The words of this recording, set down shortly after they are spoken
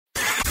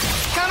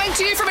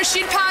Coming to you from a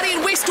shed party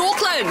in West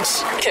Auckland.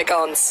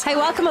 Kickons. Hey,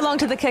 welcome along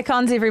to the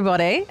Kickons,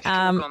 everybody.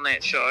 On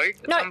that show.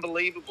 It's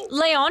unbelievable.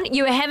 Leon,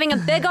 you were having a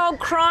big old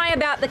cry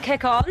about the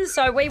kick-on,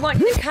 so we want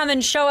you to come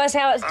and show us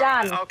how it's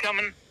done. I'll come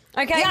in.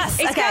 Okay, Yes,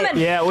 he's okay.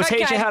 coming. Yeah, we'll okay.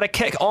 teach you how to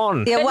kick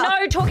on. Yeah, But well,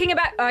 no talking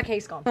about... Okay,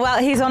 he's gone. well,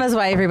 he's on his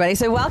way, everybody.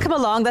 So welcome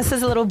along. This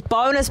is a little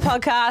bonus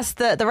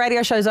podcast. The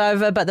radio show's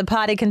over, but the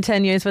party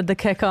continues with the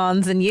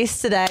Kick-Ons. And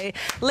yesterday,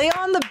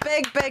 Leon, the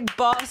big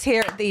boss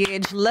here at The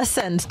Edge,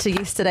 listened to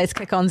yesterday's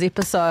Kick-Ons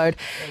episode.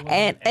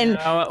 And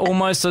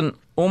Almost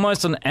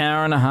an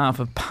hour and a half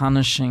of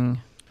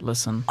punishing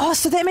listen. oh,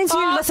 so that means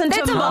you listened to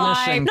that's a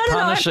lie. Punishing, No.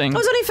 punishing. It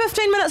was only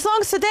 15 minutes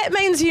long, so that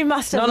means you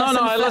must have No,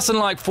 listened. I listened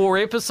like 4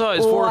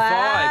 episodes, 4 or 5,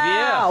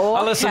 yeah. Wow,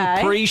 I listened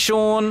okay.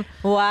 pre-Sean,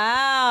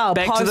 Wow.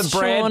 back to the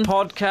Brad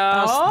post-Sean.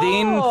 podcast,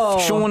 Oh.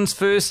 then Sean's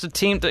first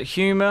attempt at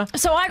humour,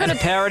 So I got and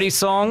a parody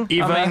song.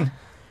 Ever.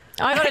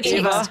 I got a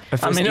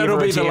text. It'll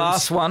be the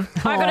last one.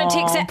 I got a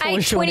text at poor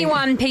Shawnee.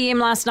 8:21 p.m.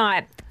 last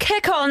night.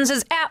 Kick-ons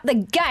is out the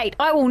gate.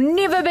 I will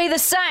never be the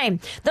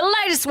same. The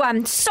latest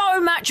one, so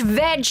much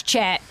vag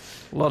chat.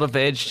 A lot of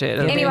veg chat.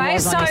 Anyway,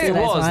 so- there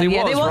was,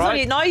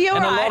 right? No, you're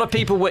and right. a lot of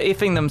people were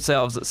effing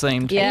themselves, it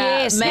seemed. Yeah,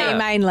 Yes, me yeah.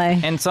 mainly.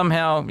 And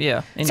somehow,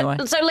 yeah, anyway.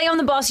 So Leon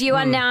the boss, you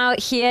are now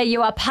here.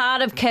 You are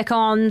part of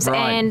Kick-Ons, Right.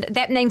 and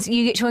that means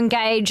you get to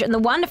engage in the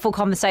wonderful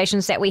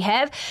conversations that we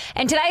have.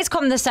 And today's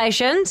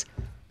conversations,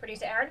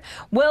 producer Aaron,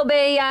 will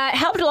be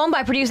helped along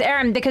by producer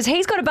Aaron because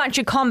he's got a bunch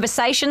of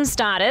conversation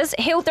starters.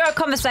 He'll throw a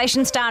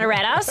conversation starter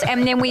at us,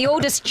 and then we all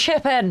just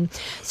chip in.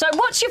 So,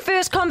 what's your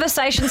first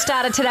conversation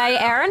starter today,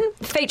 Aaron?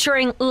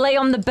 Featuring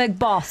Leon the big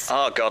boss.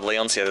 Oh, God,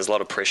 Leon's here. There's a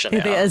lot of pressure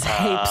now. There is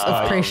heaps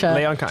of pressure.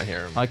 Leon can't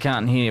hear him. I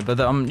can't hear, but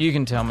you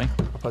can tell me.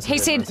 He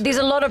said there's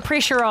a lot of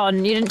pressure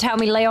on. You didn't tell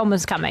me Leon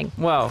was coming.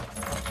 Well,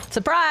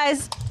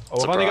 Surprise.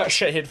 I've only got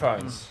shit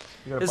headphones.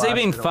 Has he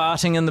been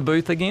farting in the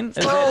booth again?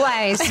 Is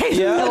Always.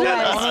 Yeah, Always.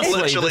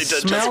 honestly, Literally the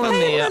did smell just- in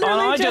there. And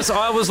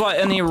I was like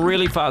in here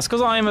really fast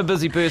because I am a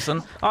busy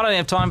person. I don't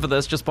have time for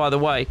this. Just by the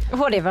way,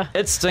 Whatever.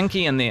 it's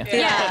stinky in there.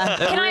 Yeah.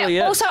 It Can really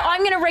is. Also, I'm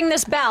going to ring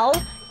this bell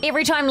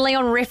every time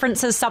Leon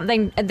references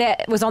something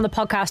that was on the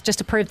podcast just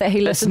to prove that he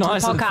It's listened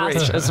nice to and the podcast.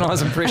 fresh. It's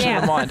nice and fresh Yeah.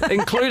 in the mind,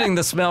 including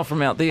the smell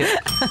from out there.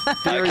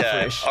 Very Okay.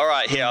 fresh. All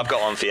right, here, I've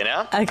got one for you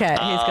now. Okay, he's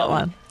got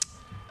one.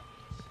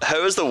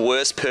 Who is the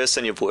worst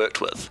person you've worked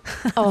with?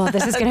 Oh,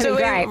 this is going to Do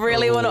be we great.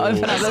 really want to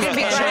open up this gonna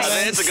be can?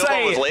 great. It's a good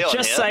one with Leon,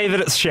 Just yeah? say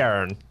that it's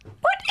Sharon.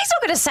 What? He's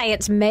not going to say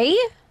it's me.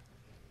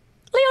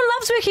 Leon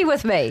loves working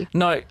with me.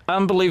 No,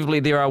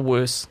 unbelievably, there are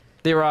worse.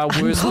 There are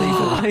worse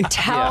people.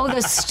 Tell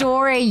the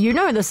story. You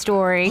know the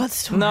story.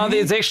 What's No,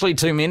 there's actually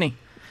too many.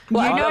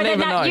 I don't even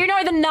know. You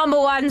know the number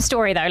one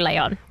story, though,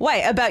 Leon.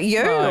 Wait, about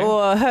you No.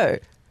 or who?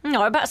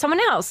 No, about someone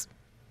else.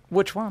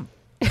 Which one?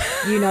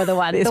 You know the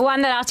one. The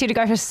one that asked you to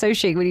go for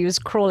sushi when he was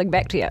crawling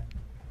back to you.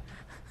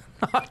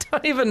 I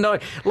don't even know.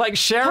 Like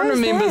Sharon Who's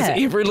remembers that?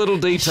 every little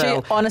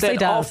detail. She honestly that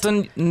does.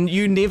 often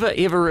you never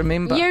ever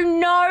remember. You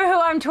know who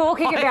I'm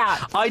talking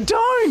about. I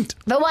don't.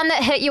 The one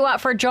that hit you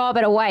up for a job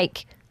at a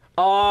wake.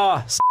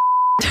 Oh.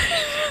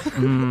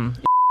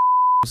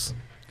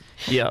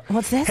 Yeah.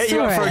 What's that Hit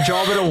story? you up for a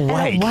job at a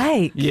wake.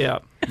 Wait. Yeah.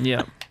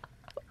 Yeah.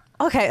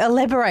 Okay,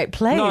 elaborate,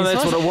 please. No,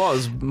 that's what it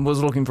was.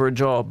 Was looking for a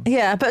job.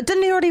 Yeah, but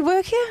didn't he already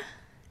work here?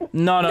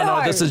 No.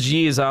 No. This is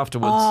years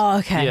afterwards. Oh,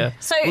 okay. Yeah.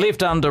 So-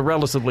 left under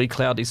relatively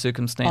cloudy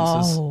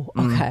circumstances. Oh,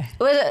 okay.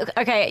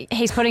 Okay,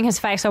 he's putting his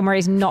face on where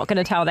he's not going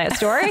to tell that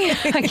story.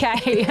 okay.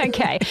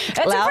 It's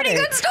a Cloudy. pretty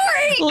good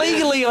story.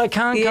 Legally, I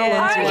can't go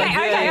Yeah. into it.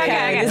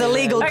 Okay. There's a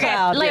legal Okay,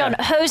 cloud. Leon,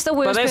 who's the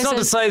worst But that's person? not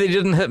to say they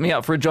didn't hit me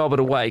up for a job at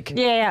a wake.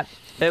 Yeah.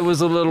 It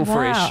was a little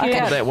fresh, Wow, put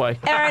okay. it that way.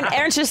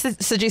 Aaron's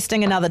just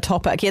suggesting another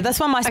topic. Yeah,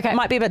 this one Okay.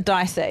 might be a bit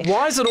dicey.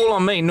 Why is it all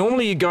on me?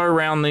 Normally you go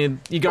around the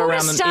We're around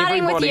and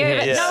starting with everybody you,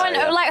 but has. no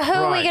one, like, who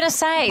are we Right. going to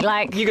say?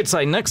 Like, You could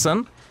say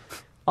Nixon.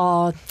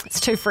 oh, it's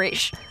too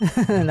fresh.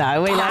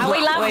 No, we love we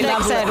love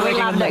Nixon. We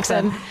love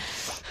Nixon.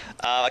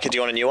 Okay, do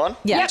you want a new one?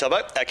 Yeah. New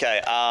topic?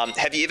 Okay.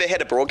 Have you ever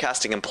had a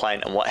broadcasting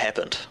complaint and what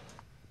happened?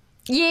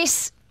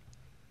 Yes,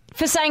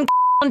 for saying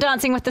on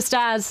Dancing with the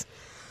Stars.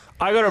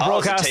 I got a Oh, it's a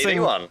broadcasting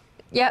TV one.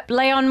 Yep,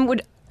 Leon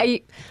would.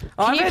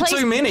 I've had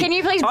too many. Can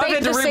you please I've beep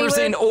had to the C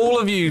represent word? all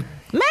of you.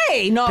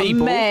 Me, not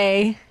People.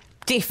 me.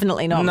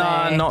 Definitely not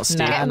No, me. not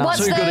Steph. Nah, not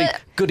What's Too the-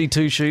 goody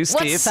two shoes,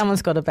 what's Steph.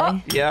 Someone's got to be. Oh.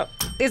 Yeah.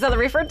 There's another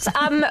reference.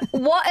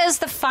 What is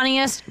the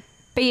funniest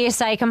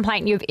BSA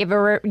complaint you've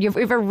ever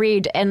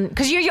read? And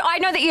because I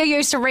know that you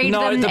used to read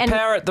No, them.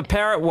 the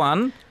parrot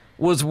one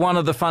was one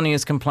of the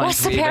funniest complaints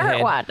What's the we ever parrot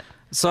had. one?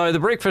 So the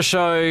breakfast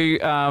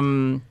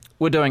show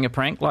were doing a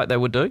prank like they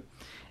would do,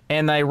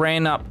 and they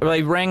rang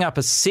up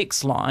a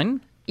sex line.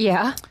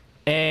 Yeah.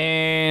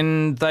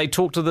 And they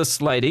talked to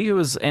this lady who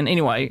was, and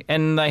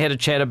they had a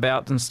chat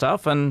about and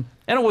stuff, and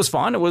it was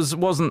fine. It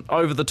wasn't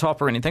over the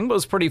top or anything, but it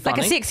was pretty funny.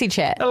 Like a sexy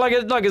chat. Like a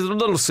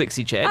little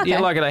sexy chat. Okay. Yeah,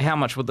 like a how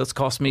much would this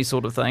cost me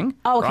sort of thing.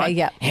 Oh, okay, right?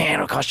 yeah. Yeah,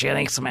 it'll cost you an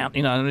X amount.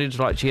 You know, and it's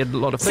like she had a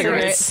lot of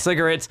Cigarettes.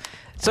 cigarettes.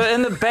 So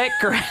in the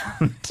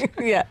background,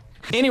 Yeah.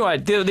 anyway,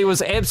 there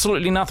was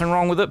absolutely nothing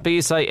wrong with it.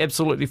 BSA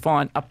absolutely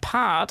fine,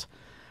 apart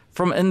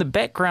from in the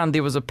background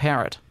there was a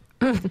parrot,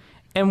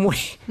 and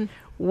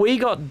we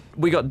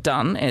got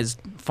done as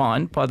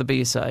fined by the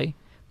BSA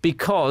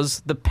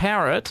because the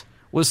parrot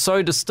was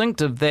so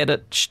distinctive that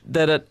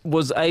it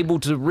was able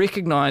to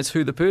recognise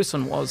who the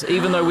person was,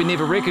 even though we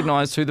never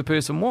recognised who the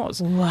person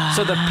was. Wow.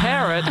 So the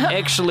parrot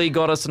actually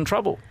got us in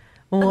trouble.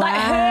 Wow. Like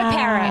her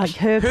parrot.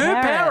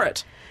 Her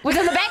parrot Was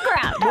in the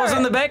background. was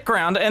in the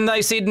background, and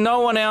they said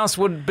no one else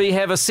would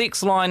have a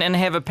sex line and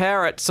have a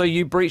parrot, so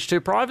you breached her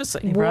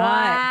privacy. Right.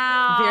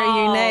 Wow.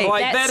 Very unique.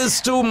 Like, that is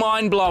still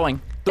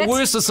mind-blowing. The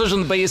worst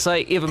decision the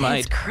BSA ever It's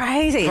made.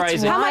 crazy.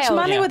 Crazy. How much Wild.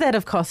 money Yeah. would that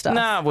have cost us?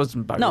 Nah, it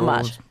wasn't bugger Not all.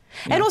 much.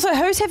 And also,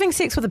 who's having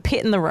sex with a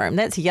pet in the room?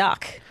 That's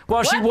yuck.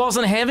 Well, she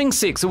wasn't having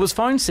sex. It was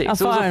phone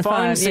sex. It was a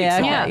phone sex Yeah,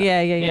 line.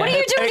 okay. yeah. What do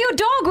you do with your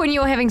dog when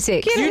you're having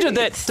sex? You did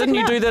that. Didn't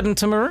you do that in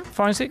Timaru?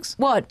 Phone sex?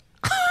 What?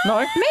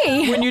 No.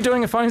 Me? When you're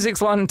doing a phone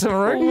sex line in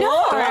Timaru? No.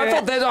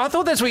 I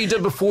thought that's what you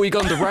did before you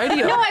got into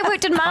radio. No, I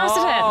worked in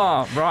Masterton.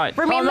 Oh, right.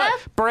 Remember? Oh, no,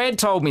 Brad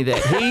told me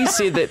that. He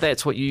said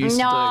that's what you used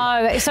to do.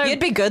 No, so You'd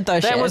be good, though,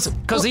 That Shaz. was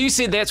because you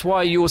said that's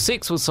why your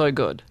sex was so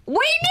good. we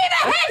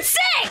never had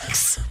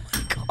sex.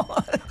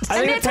 I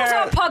And think that's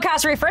also a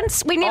podcast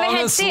reference. We never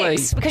Honestly. had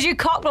sex because you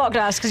cock-blocked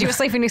us because you were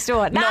sleeping next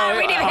door. No,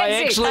 we never had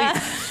I sex.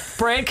 actually,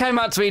 Brad came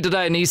up to me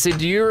today and he said,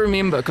 "Do you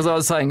remember?" Because I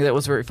was saying that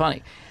was very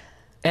funny,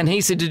 and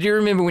he said, "Did you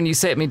remember when you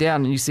sat me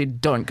down and you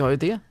said don't go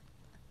there?"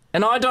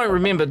 And I don't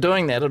remember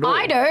doing that at all.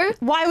 I do.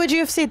 Why would you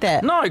have said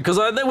that? No, because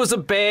that was a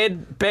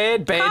bad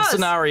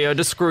scenario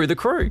to screw the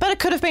crew. But it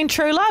could have been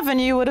true love and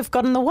you would have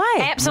got in the way.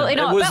 Absolutely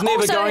not. It was But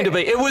never also- going to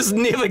be. It was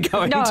never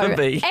going No. to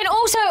be. And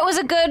also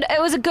it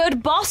was a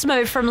good boss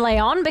move from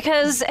Leon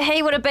because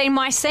he would have been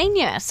my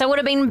senior. So it would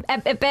have been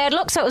a bad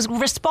look. So it was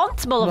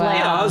responsible of Wow. Leon.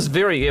 Yeah, I was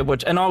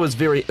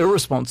very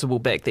irresponsible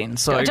back then.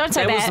 So Don't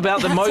say that was that.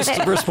 about the most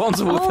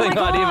responsible Oh thing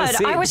my I'd ever God,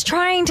 seen. I was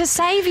trying to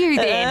save you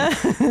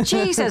then.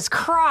 Jesus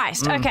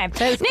Christ. Okay.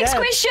 Next good.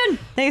 question.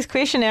 Next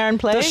question, Aaron,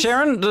 please.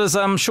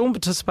 Does Sean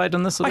participate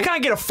in this at all? I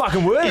can't get a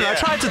fucking word in. I Yeah.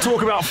 tried to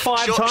talk about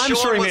five times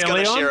Sean during was there,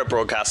 going to Leon. share a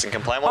broadcasting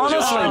complaint. What was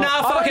Honestly, your no,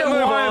 I fuck don't it, know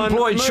move why I on,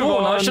 employed move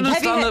Sean. I on. should have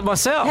Have you done had- it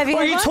myself. have you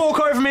Well, had you one? talk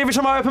over me every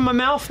time I open my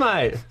mouth,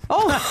 mate.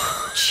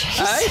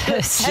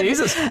 Jesus.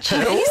 Jesus.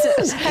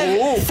 Jesus.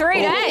 Ooh.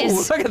 3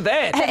 days. Look at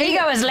that. The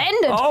ego has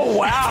landed. Oh,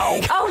 wow.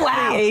 Oh,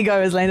 wow. The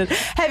ego has landed.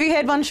 Have you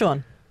had one,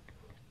 Sean?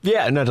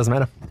 Yeah, no, it doesn't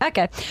matter.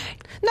 Okay.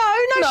 No,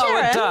 No,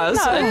 Sharon. it does.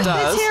 No, It does.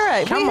 Let's hear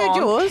it. Come we heard on.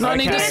 yours. No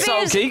need to Okay.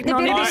 sulky. No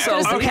It need better to be as good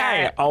as the sulky. Okay,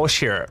 parrot. I'll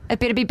share it. It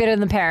better be better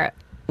than the parrot.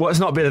 Well, it's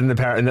not better than the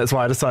parrot, and that's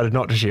why I decided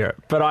not to share it.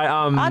 But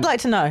I'd like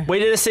to know. We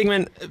did a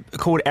segment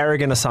called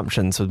Arrogant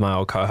Assumptions with my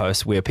old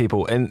co-host, where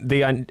people, and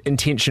the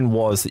intention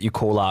was that you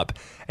call up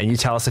and you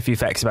tell us a few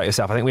facts about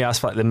yourself. I think we asked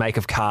for like the make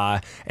of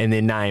car and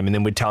their name, and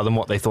then we'd tell them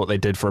what they thought they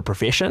did for a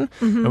profession.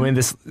 And when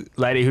this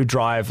lady who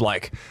drive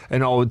like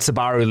an old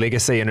Subaru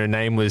Legacy, and her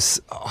name was,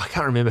 I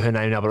can't remember her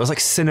name now, but it was like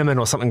Cinnamon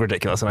or something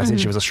ridiculous, and I said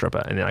she was a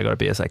stripper, and then I got a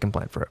BSA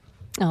complaint for it.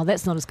 Oh,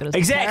 that's not as good as the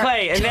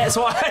Exactly, and that's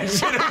why I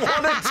didn't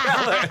want to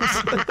tell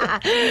it.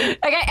 parrot.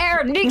 Okay,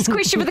 Aaron, next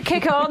question for the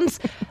kick-ons.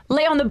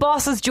 Leon the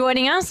boss is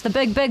joining us, the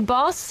big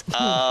boss.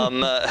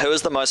 Who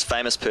is the most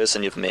famous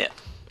person you've met?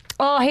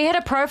 Oh, he had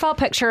a profile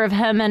picture of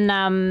him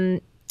and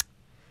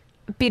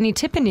Benny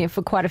Tippany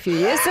for quite a few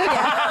years. So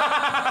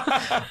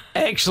yeah.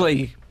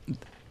 Actually,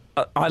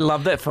 I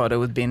love that photo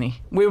with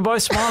Benny. We were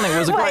both smiling. It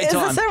was a Wait, great is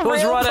time. this a It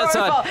was real right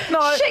profile? outside.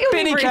 No, Shit, your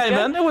Benny memory's came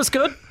good. in. It was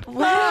good.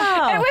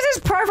 Wow. It was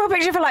his profile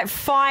picture for like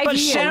 5 But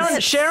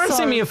years. Sharon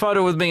sent me a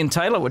photo with me and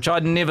Taylor, which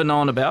I'd never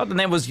known about, and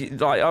that was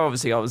like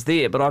obviously I was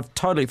there, but I've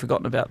totally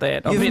forgotten about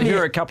that. I've met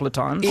her a couple of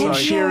times. Ed so-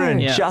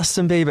 Sheeran, Yeah.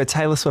 Justin Bieber,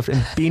 Taylor Swift,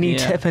 and Benny Yeah.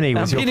 Tippany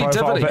was your Benny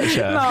profile Tippany.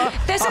 picture. No,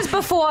 This is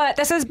before it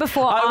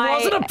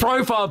wasn't a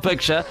profile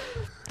picture.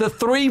 The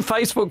 3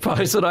 Facebook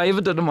posts that I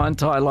ever did in my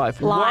entire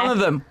life. Life. One of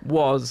them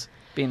was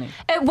Benny.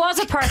 It was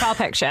a profile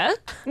picture.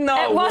 No,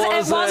 it was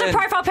a wasn't.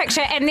 profile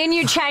picture, and then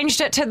you changed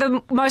it to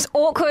the most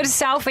awkward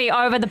selfie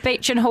over the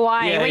beach in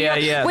Hawaii. Yeah, where yeah,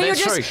 you, yeah. Where That's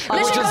you true. just It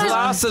literally just goes-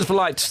 lasted for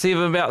like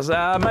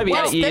maybe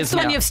 8 years That's the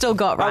one now. you've still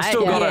got, right? I've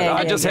still got it. Yeah,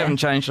 I just yeah. haven't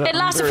changed it. It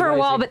lasted I'm for very a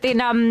while, lazy. but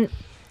then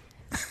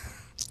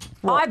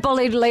I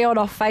bullied Leon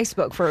off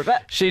Facebook for a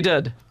bit. She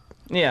did.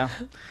 Yeah.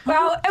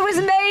 Well, it was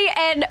me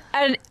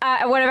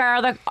and one of our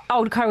other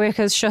old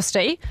co-workers,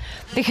 Shusty,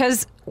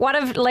 because one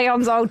of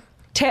Leon's old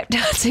tap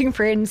dancing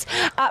friends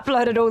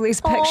uploaded all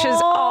these pictures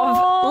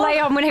of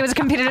Leon when he was a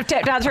competitive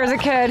tap dancer as a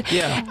kid.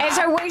 Yeah. And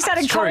so we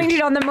started It's true.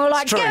 commenting on them. We were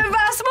like, It's true. give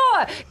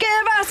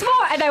us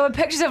more. And they were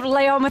pictures of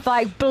Leon with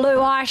like blue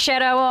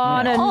eyeshadow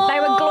on, and they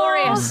were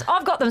glorious.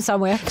 I've got them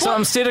somewhere. So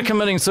instead of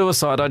committing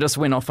suicide, I just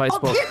went off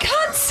Facebook. You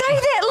can't say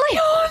that,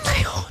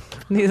 Leon.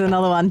 Here's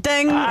another one.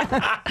 Ding.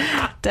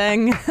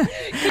 Ding.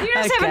 Can you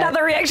just have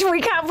another reaction?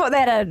 We can't put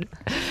that in.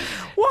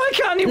 Why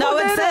can't you No,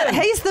 put it's that it.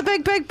 in? He's the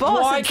big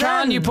boss. Why It's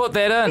can't in. you put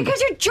that in?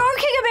 Because you're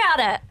joking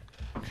about it.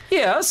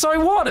 Yeah, so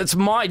what? It's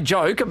my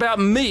joke about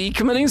me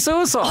committing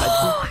suicide.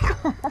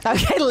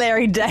 Okay,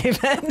 Larry David.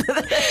 He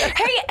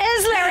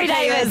is Larry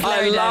David.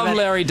 I love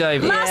Larry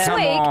David.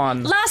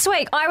 Last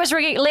week, I was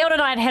Leon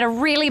and I had a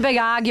really big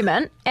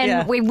argument,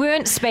 and we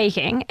weren't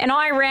speaking. And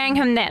I rang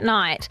him that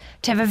night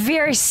to have a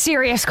very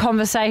serious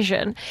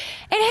conversation,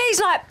 and he's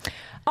like,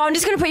 "Oh, I'm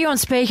just going to put you on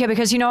speaker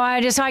because,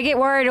 I get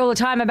worried all the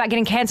time about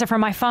getting cancer from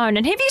my phone."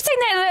 And have you seen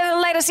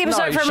that latest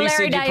episode from she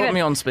Larry said David? You put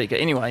me on speaker.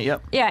 Anyway,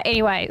 yep. Yeah,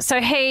 anyway. So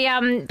he,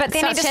 but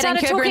then he just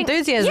started Curb Your talking.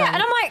 Enthusiasm. Yeah,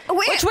 and I'm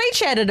like, which we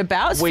chatted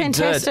about. It's a We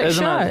fantastic did,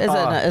 isn't show.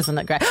 it? Isn't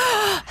it great?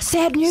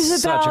 Sad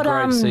news Such a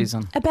about great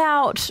season.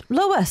 about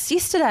Lewis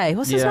yesterday.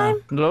 What's his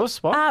name?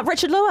 Lewis, what?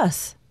 Richard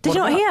Lewis. Did What you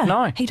not about? hear?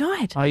 No. He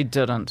died. I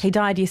didn't. He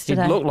died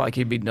yesterday. He looked like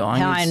he'd be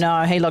dying. I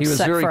know. He looked was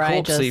sick very for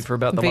corpsey ages. for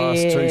about the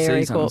last 2 Very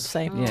seasons.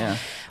 corpsey. Yeah.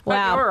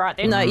 Wow. you're all right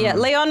then. No, yeah.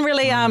 Leon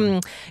really,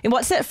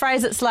 what's that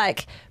phrase? It's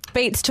like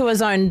beats to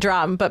his own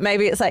drum, but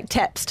maybe it's like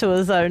taps to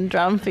his own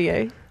drum for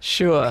you.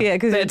 Sure. Yeah,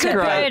 'cause that's it's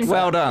great. good.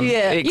 Well done.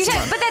 Yeah.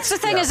 Excellent. But that's the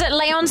thing is that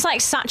Leon's like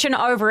such an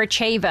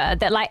overachiever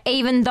that like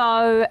even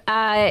though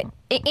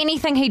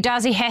anything he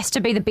does, he has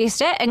to be the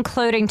best at,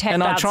 including tap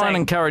And I dancing. try and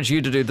encourage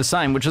you to do the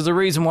same, which is the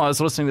reason why I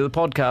was listening to the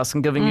podcast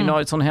and giving you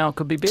notes on how it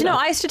could be better. Do you know,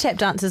 I used to tap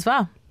dance as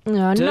well.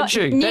 No, Did not,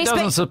 you? That yes,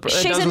 doesn't but surp-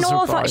 it she's doesn't a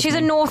North. surprise She's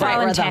a me. North Great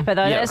Island rhythm. tapper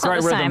though. Yeah, That's not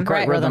great the rhythm, same.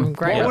 great rhythm.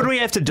 Great What rhythm. would we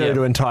have to do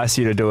to entice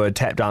you to do a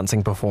tap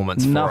dancing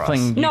performance for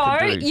Nothing. us? No,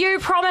 could do. you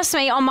promised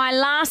me on my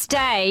last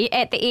day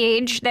at the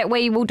Edge that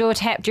we will do a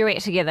tap duet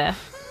together.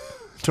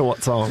 To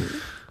what song?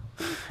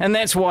 And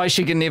that's why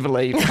she can never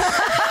leave. This is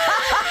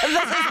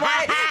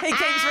why he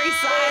keeps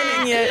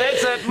re-signing you.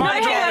 That's it. My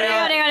job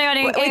now.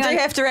 We do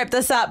have to wrap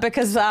this up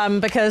because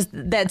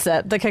that's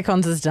it. The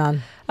Kickons is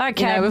done.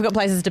 Okay. We've got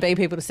places to be,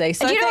 people to see.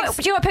 So Do you know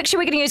thanks. what picture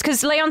we're going to use?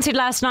 Because Leon said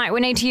last night we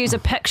need to use a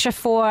picture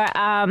for.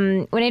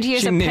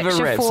 She never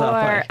wraps up,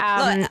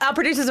 eh? Look, our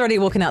producer's already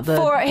walking out the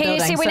He building,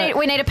 said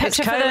we need a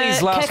picture for Kaylee's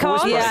the last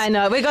kick-off. voice. Yeah, I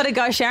know. We got to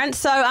go, Sharon.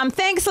 So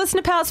thanks,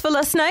 listener pals, for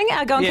listening.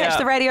 Go and Yeah. catch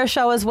the radio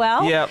show as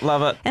well. Yeah,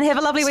 love it. And have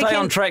a lovely Stay weekend.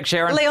 on track,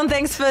 Sharon. Leon,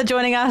 thanks for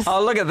joining us.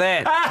 Oh, look at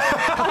that.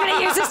 I'm going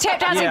to use this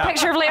tap dancing Yeah.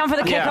 picture of Leon for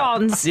the Yeah.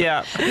 kick-ons.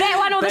 Yeah. That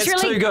one or this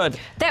That's really too good.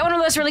 That one or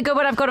this really good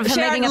one I've got of him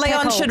Sharon, eating a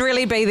Leon pickle. should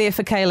really be there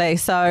for Kaylee.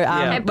 So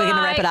Yeah. we're going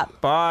to wrap it up.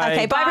 Bye.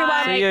 Okay, bye,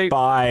 everyone. See you.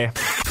 Bye.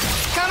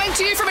 Coming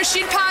to you from a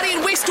shed party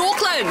in West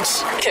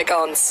Auckland.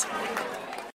 Kick-ons.